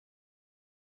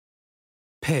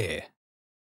Pair.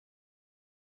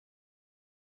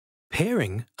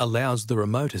 Pairing allows the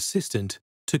remote assistant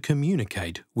to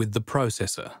communicate with the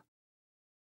processor.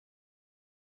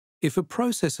 If a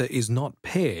processor is not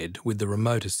paired with the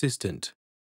remote assistant,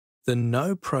 the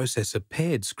No Processor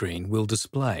Paired screen will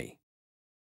display.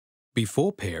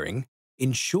 Before pairing,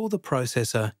 ensure the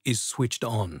processor is switched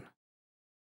on.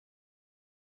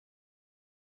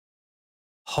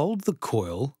 Hold the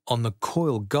coil on the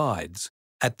coil guides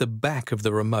at the back of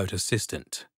the remote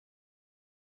assistant.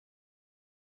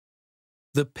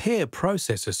 The Pair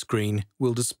Processor screen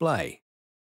will display.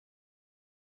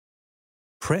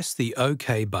 Press the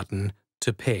OK button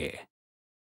to pair.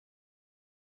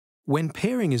 When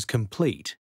pairing is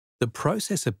complete, the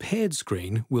Processor Paired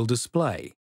screen will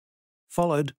display,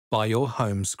 followed by your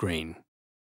home screen.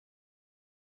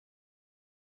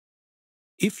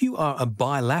 If you are a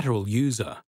bilateral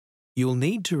user, you'll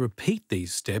need to repeat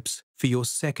these steps for your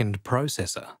second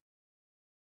processor.